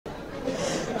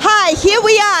here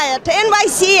we are at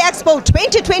NYC Expo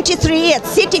 2023 at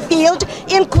Citi Field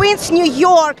in Queens, New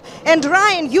York. And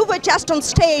Ryan, you were just on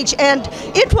stage and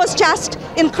it was just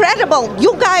incredible.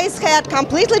 You guys had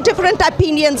completely different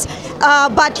opinions,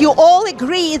 but you all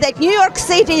agree that New York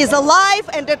City is alive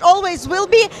and it always will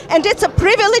be, and it's a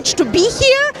privilege to be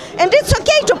here, and it's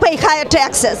okay to pay higher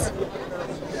taxes.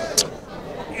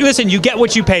 Listen, you get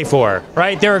what you pay for,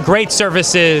 right? There are great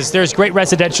services, there's great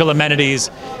residential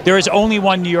amenities. There is only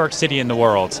one New York City in the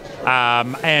world.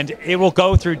 And it will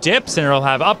go through dips, and it'll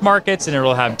have up markets, and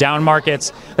it'll have down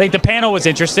markets. I think the panel was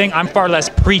interesting. I'm far less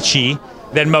preachy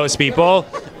than most people.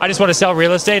 I just want to sell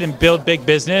real estate and build big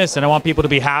business, and I want people to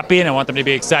be happy, and I want them to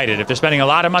be excited. If they're spending a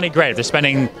lot of money, great. If they're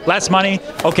spending less money,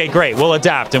 okay, great. We'll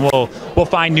adapt and we'll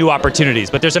find new opportunities.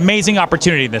 But there's amazing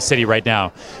opportunity in this city right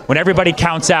now. When everybody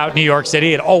counts out New York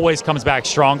City, it always comes back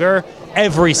stronger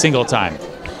every single time.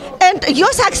 And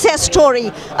your success story,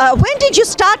 when did you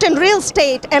start in real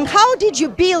estate, and how did you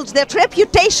build that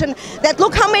reputation that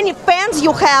look how many fans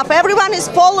you have, everyone is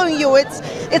following you.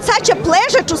 It's such a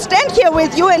pleasure to stand here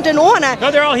with you and an honor. No,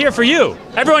 they're all here for you.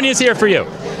 Everyone is here for you.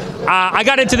 I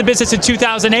got into the business in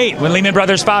 2008 when Lehman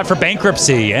Brothers filed for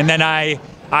bankruptcy, and then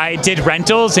I did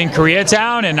rentals in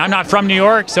Koreatown, and I'm not from New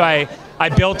York, so I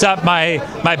built up my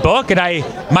book, and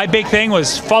my big thing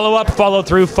was follow up, follow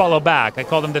through, follow back. I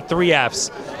call them the 3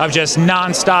 Fs of just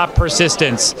nonstop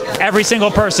persistence. Every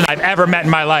single person I've ever met in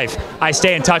my life, I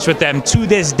stay in touch with them to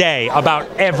this day about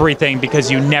everything, because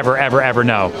you never, ever, ever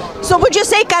know. So would you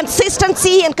say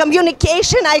consistency and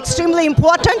communication are extremely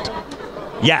important?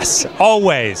 Yes,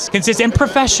 always. Consistent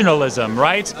professionalism,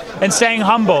 right? And staying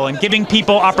humble and giving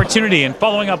people opportunity and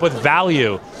following up with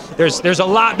value. There's a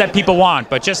lot that people want,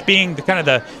 but just being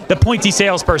the pointy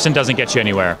salesperson doesn't get you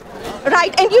anywhere.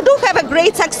 Right, and you do have a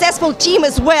great successful team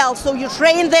as well. So you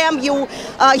train them, you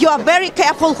are very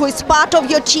careful who is part of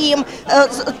your team.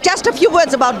 Just a few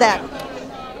words about that.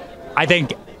 I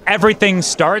think everything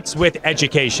starts with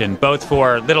education, both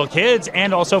for little kids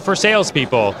and also for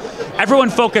salespeople. Everyone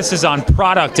focuses on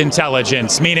product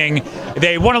intelligence, meaning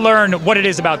they want to learn what it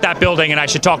is about that building and I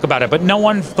should talk about it, but no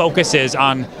one focuses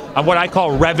on what I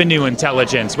call revenue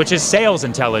intelligence, which is sales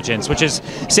intelligence, which is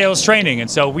sales training. And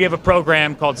so we have a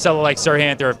program called Sell Like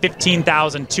Serhant. There are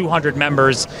 15,200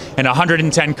 members in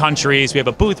 110 countries. We have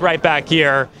a booth right back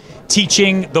here,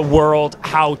 teaching the world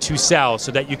how to sell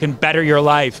so that you can better your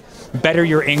life, better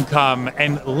your income,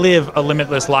 and live a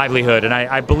limitless livelihood. And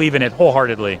I believe in it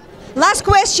wholeheartedly. Last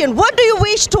question. What do you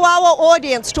wish to our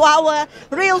audience, to our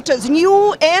realtors,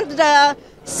 new and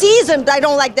seasoned, I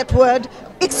don't like that word,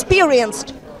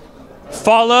 experienced?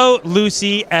 Follow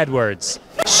Lucy Edwards.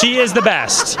 She is the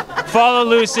best. Follow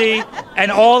Lucy,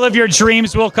 and all of your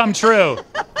dreams will come true.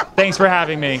 Thanks for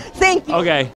having me. Thank you. Okay.